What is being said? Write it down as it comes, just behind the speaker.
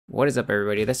What is up,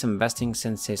 everybody? This is Investing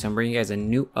Sensei. So I'm bringing you guys a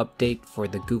new update for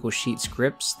the Google Sheet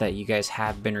scripts that you guys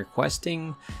have been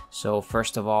requesting. So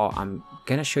first of all, I'm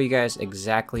gonna show you guys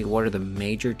exactly what are the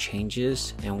major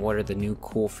changes and what are the new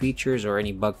cool features or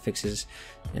any bug fixes.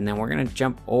 And then we're gonna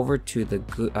jump over to the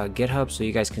GitHub so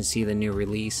you guys can see the new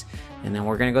release. And then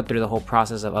we're gonna go through the whole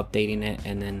process of updating it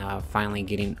and then finally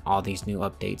getting all these new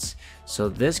updates. So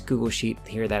this Google Sheet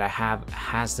here that I have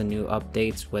has the new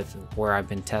updates with where I've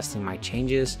been testing my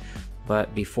changes.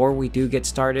 But before we do get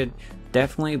started,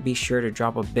 definitely be sure to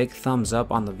drop a big thumbs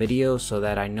up on the video so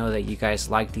that I know that you guys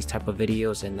like these type of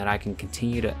videos and that I can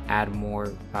continue to add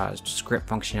more script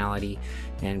functionality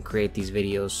and create these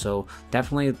videos. So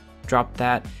definitely drop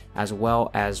that, as well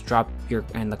as drop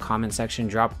in the comment section,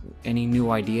 drop any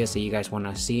new ideas that you guys want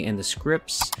to see in the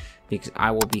scripts, because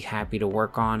I will be happy to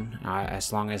work on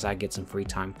as long as I get some free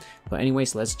time. But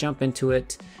anyways, let's jump into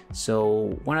it.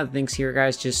 So one of the things here,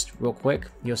 guys, just real quick,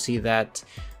 you'll see that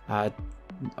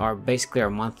basically our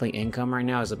monthly income right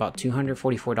now is about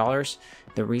 $244.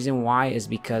 The reason why is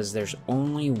because there's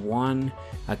only one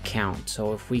account.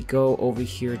 So if we go over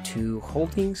here to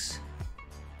holdings,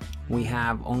 we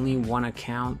have only one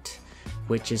account,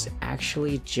 which is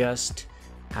actually just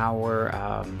our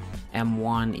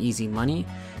M1 Easy Money.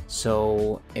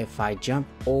 So if I jump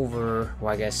over,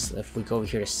 well, I guess if we go over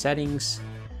here to settings,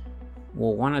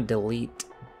 we'll want to delete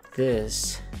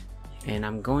this, and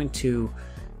I'm going to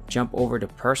jump over to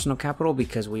personal capital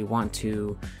because we want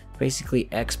to basically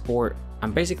export.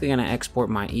 I'm basically going to export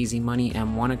my Easy Money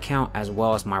M1 account as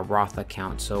well as my Roth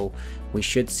account. So we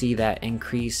should see that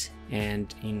increase.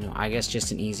 And I guess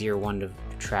just an easier one to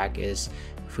track is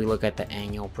if we look at the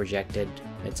annual projected,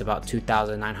 it's about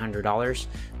 $2,900.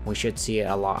 We should see it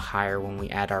a lot higher when we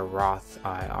add our Roth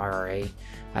IRA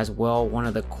as well. One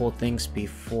of the cool things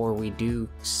before we do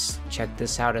check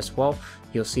this out as well,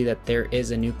 you'll see that there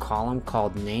is a new column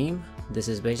called name. This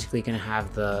is basically going to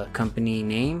have the company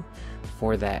name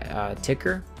for that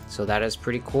ticker. So that is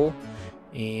pretty cool.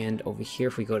 And over here,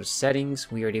 if we go to settings,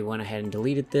 we already went ahead and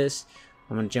deleted this.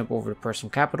 I'm going to jump over to personal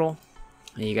capital,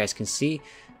 and you guys can see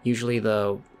usually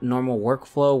the normal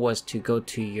workflow was to go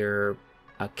to your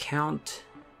account,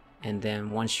 and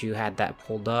then once you had that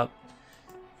pulled up,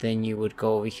 then you would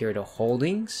go over here to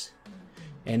holdings,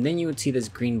 and then you would see this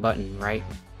green button, right?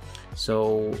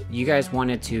 So you guys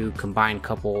wanted to combine a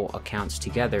couple accounts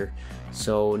together.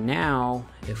 So now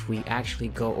if we actually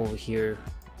go over here,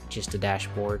 just a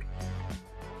dashboard,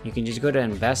 you can just go to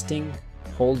investing,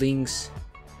 holdings,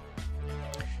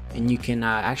 and you can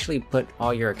actually put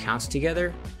all your accounts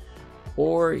together,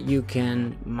 or you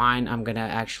can I'm gonna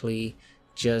actually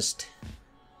just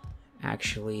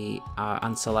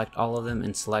unselect all of them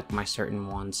and select my certain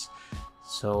ones.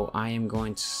 So I am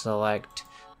going to select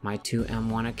my two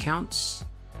M1 accounts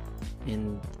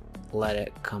and let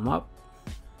it come up.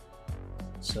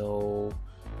 So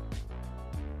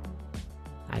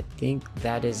I think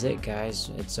that is it, guys.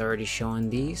 It's already showing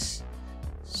these.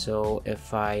 So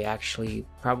if I actually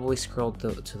probably scroll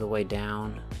to the way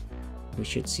down, we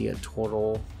should see a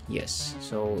total. Yes,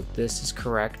 so this is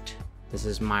correct. This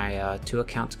is my two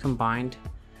accounts combined.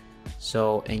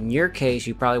 So in your case,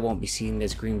 you probably won't be seeing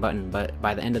this green button, but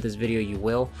by the end of this video you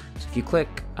will. So if you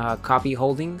click copy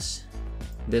holdings,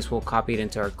 this will copy it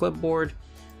into our clipboard,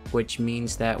 which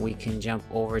means that we can jump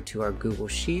over to our Google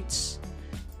Sheets,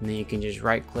 and then you can just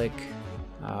right click,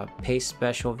 paste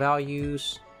special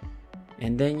values,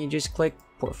 and then you just click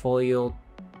portfolio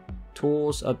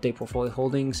tools, update portfolio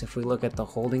holdings. If we look at the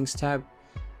holdings tab,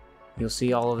 you'll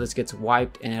see all of this gets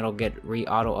wiped and it'll get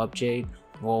re-auto update.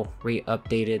 We'll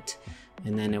re-update it.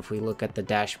 And then if we look at the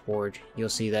dashboard, you'll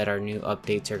see that our new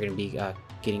updates are going to be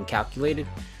getting calculated.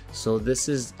 So this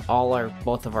is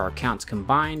both of our accounts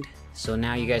combined. So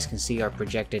now you guys can see our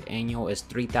projected annual is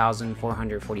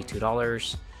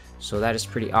 $3,442. So that is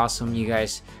pretty awesome. You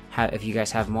guys if you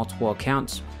guys have multiple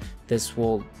accounts, this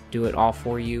will do it all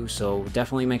for you. So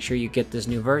definitely make sure you get this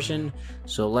new version.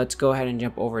 So let's go ahead and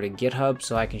jump over to GitHub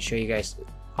so I can show you guys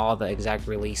all the exact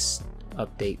release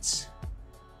updates.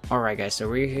 Alright guys, so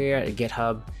we're here at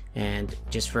GitHub, and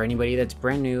just for anybody that's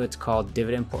brand new, it's called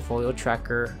Dividend Portfolio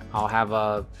Tracker. I'll have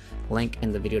a link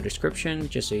in the video description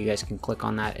just so you guys can click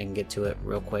on that and get to it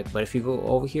real quick. But if you go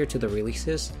over here to the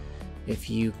releases, if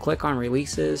you click on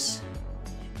releases,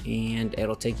 and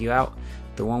it'll take you out.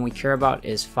 The one we care about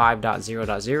is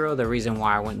 5.0.0. The reason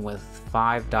why I went with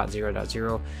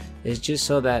 5.0.0 is just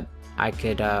so that I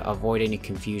could avoid any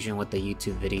confusion with the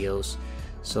YouTube videos,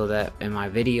 so that in my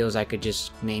videos I could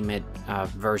just name it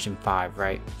version 5,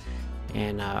 right,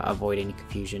 and avoid any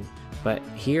confusion. But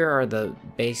here are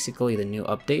basically the new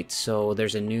updates. So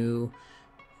there's a new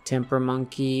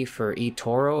TemperMonkey for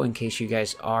eToro, in case you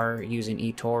guys are using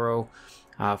eToro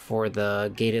for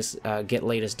the get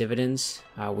latest dividends.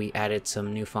 We added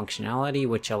some new functionality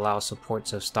which allows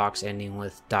supports of stocks ending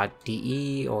with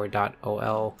 .de or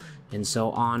 .ol and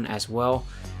so on as well.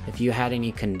 If you had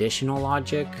any conditional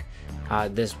logic,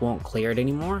 this won't clear it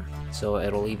anymore, so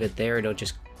it'll leave it there. It'll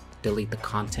just delete the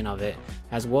content of it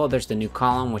as well. There's the new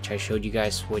column which I showed you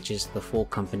guys, which is the full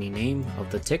company name of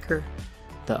the ticker.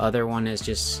 The other one is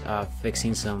just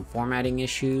fixing some formatting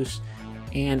issues,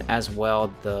 and as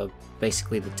well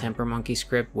basically the TemperMonkey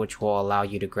script, which will allow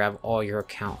you to grab all your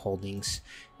account holdings.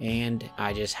 And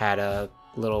I just had a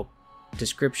little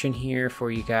description here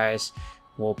for you guys,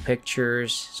 well,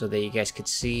 pictures, so that you guys could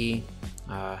see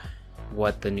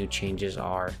what the new changes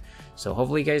are. So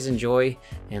hopefully you guys enjoy,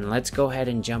 and let's go ahead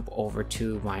and jump over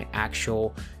to my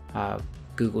actual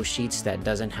Google Sheets that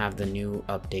doesn't have the new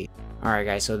update. Alright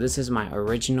guys, so this is my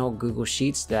original Google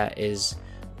Sheets that is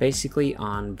basically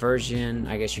on version,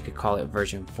 I guess you could call it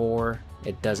version 4.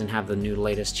 It doesn't have the new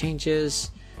latest changes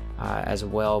as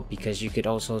well, because you could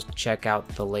also check out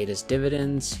the latest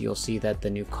dividends. You'll see that the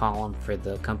new column for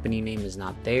the company name is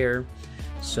not there.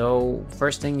 So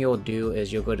first thing you'll do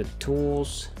is you'll go to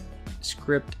Tools,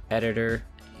 Script Editor,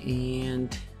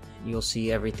 and you'll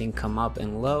see everything come up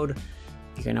and load.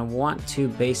 You're gonna want to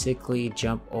basically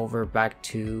jump over back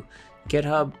to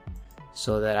GitHub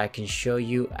so that I can show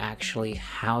you actually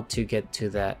how to get to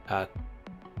that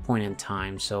point in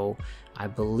time. So I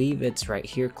believe it's right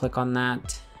here. Click on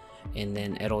that, and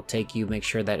then it'll take you, make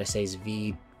sure that it says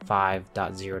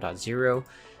v5.0.0,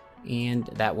 and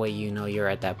that way you know you're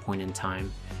at that point in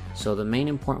time. So the main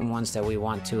important ones that we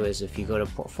want to is, if you go to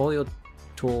Portfolio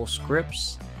Tool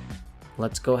Scripts,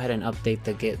 let's go ahead and update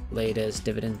the get latest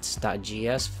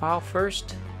dividends.gs file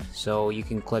first. So you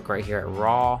can click right here at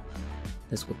raw.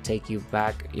 This will take you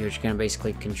back. You're just going to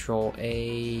basically control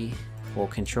A,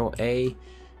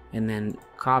 and then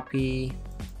copy,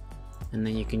 and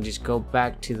then you can just go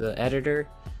back to the editor,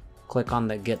 click on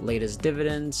the get latest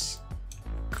dividends,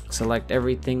 select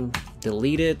everything,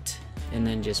 delete it, and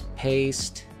then just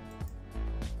paste,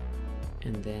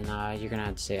 and then you're gonna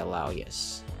have to say allow,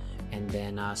 yes, and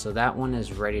then so that one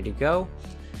is ready to go.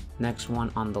 Next one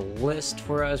on the list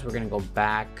for us, we're gonna go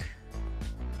back.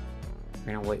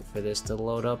 We're gonna wait for this to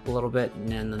load up a little bit, and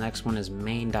then the next one is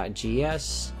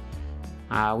main.gs.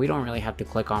 We don't really have to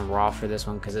click on raw for this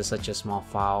one because it's such a small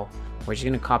file. We're just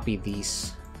gonna copy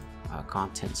these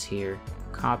contents here,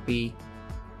 copy,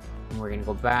 and we're gonna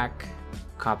go back,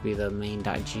 copy the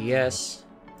main.gs.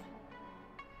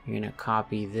 You're gonna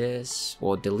copy this,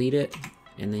 or delete it,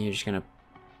 and then you're just gonna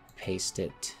paste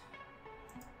it.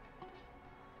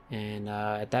 And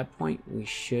at that point we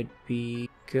should be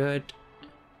good,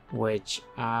 which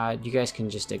you guys can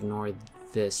just ignore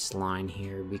this line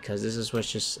here because this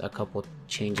was just a couple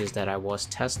changes that I was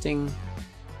testing,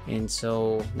 and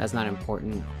so that's not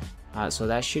important. So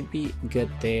that should be good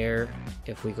there.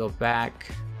 If we go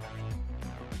back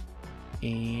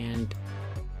and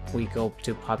we go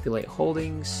to populate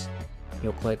holdings,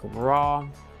 you'll click raw,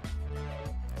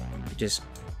 just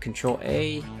Control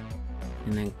A,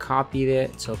 and then copy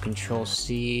it. So Control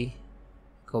C,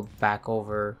 go back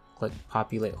over, click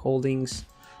populate holdings.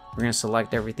 We're gonna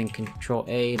select everything, Control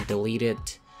A, delete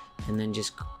it, and then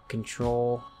just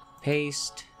Control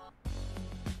paste.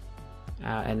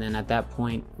 And then at that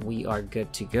point we are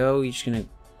good to go. You're just gonna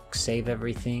save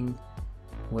everything,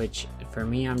 which for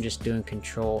me I'm just doing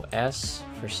Control S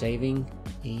for saving.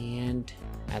 And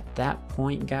at that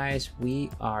point guys, we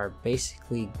are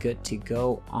basically good to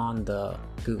go on the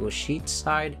Google Sheets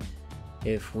side.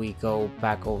 If we go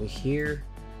back over here,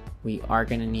 we are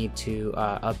going to need to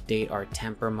update our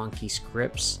TemperMonkey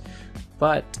scripts,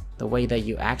 but the way that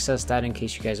you access that, in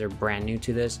case you guys are brand new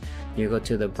to this, you go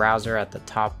to the browser at the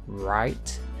top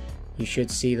right. You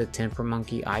should see the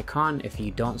TemperMonkey icon. If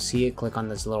you don't see it, click on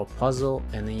this little puzzle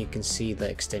and then you can see the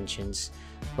extensions.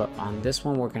 But on this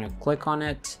one, we're going to click on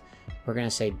it. We're going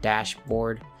to say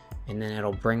dashboard, and then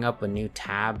it'll bring up a new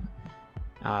tab.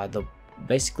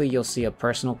 Basically you'll see a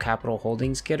personal capital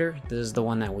holdings getter. This is the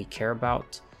one that we care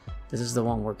about. This is the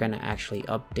one we're going to actually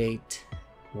update,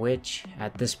 which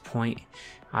at this point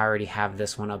I already have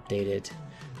this one updated.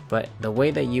 But the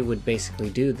way that you would basically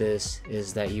do this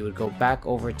is that you would go back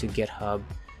over to GitHub,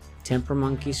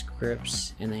 TemperMonkey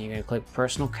scripts, and then you're going to click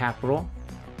personal capital.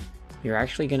 You're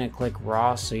actually going to click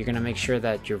raw, so you're going to make sure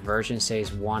that your version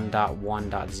says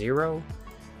 1.1.0,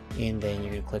 and then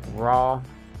you're going to click raw,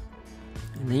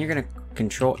 and then you're going to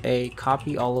Control A,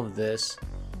 copy all of this,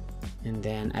 and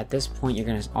then at this point you're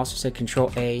going to also say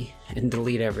Control A and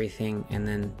delete everything, and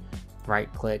then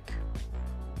right click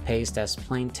paste as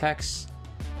plain text,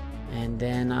 and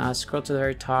then scroll to the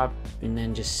very top and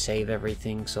then just save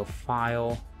everything. So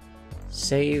file,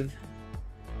 save,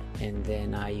 and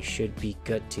then you should be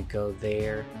good to go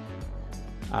there.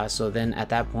 So then at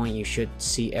that point you should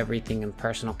see everything in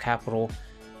personal capital.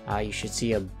 You should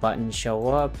see a button show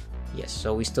up. Yes,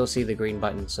 so we still see the green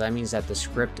button, so that means that the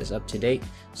script is up to date.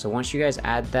 So once you guys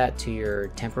add that to your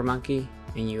Temper Monkey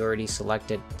and you already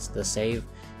selected the save,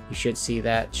 you should see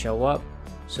that show up.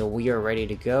 So we are ready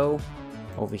to go.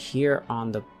 Over here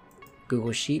on the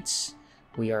Google Sheets,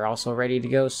 we are also ready to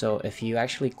go. So if you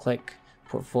actually click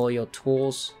Portfolio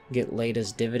Tools, get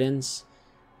latest dividends,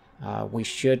 we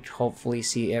should hopefully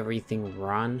see everything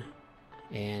run,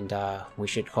 and we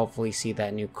should hopefully see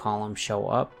that new column show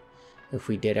up if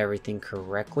we did everything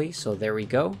correctly. So there we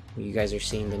go, you guys are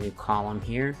seeing the new column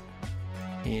here,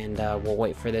 and we'll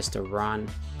wait for this to run,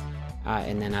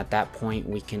 and then at that point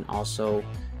we can also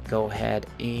go ahead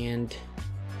and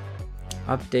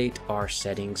update our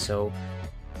settings. So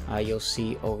you'll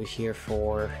see over here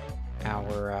for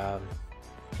our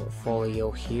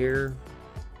portfolio here,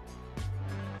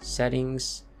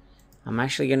 settings, I'm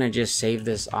actually gonna just save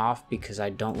this off because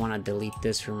I don't want to delete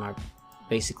this for my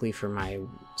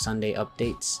Sunday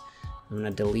updates. I'm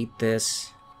gonna delete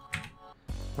this.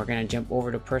 We're gonna jump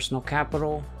over to personal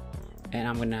capital, and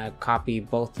I'm gonna copy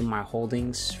both of my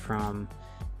holdings from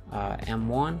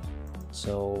M1.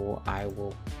 So I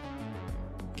will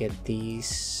get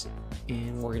these,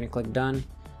 and we're gonna click done,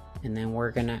 and then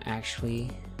we're gonna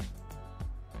actually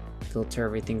filter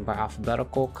everything by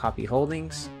alphabetical, copy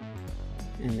holdings,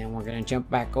 and then we're gonna jump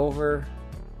back over,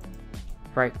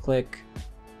 right click,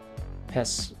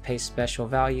 paste special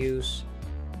values,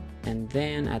 and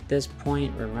then at this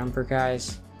point, remember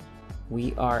guys,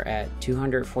 we are at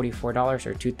 $244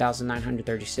 or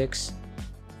 $2,936.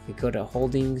 If we go to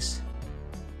holdings,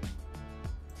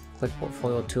 click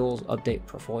portfolio tools, update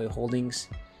portfolio holdings,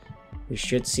 we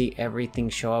should see everything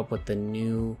show up with the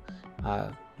new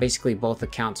basically both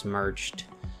accounts merged,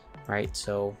 right?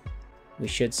 So we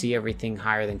should see everything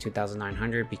higher than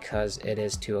 2,900 because it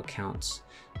is two accounts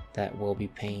that will be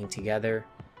paying together.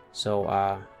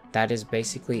 So that is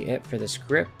basically it for the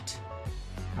script.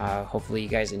 Hopefully you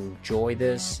guys enjoy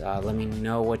this. Let me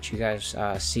know what you guys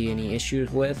see any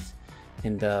issues with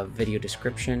in the video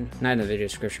description, not in the video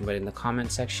description, but in the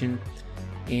comment section.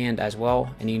 And as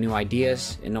well, any new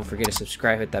ideas, and don't forget to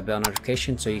subscribe, hit that bell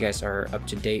notification so you guys are up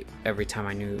to date every time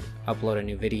I upload a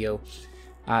new video.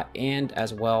 And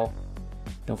as well,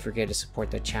 don't forget to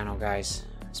support the channel guys.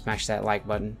 Smash that like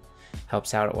button,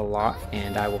 helps out a lot,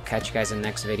 and I will catch you guys in the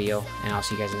next video, and I'll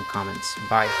see you guys in the comments.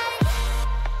 Bye.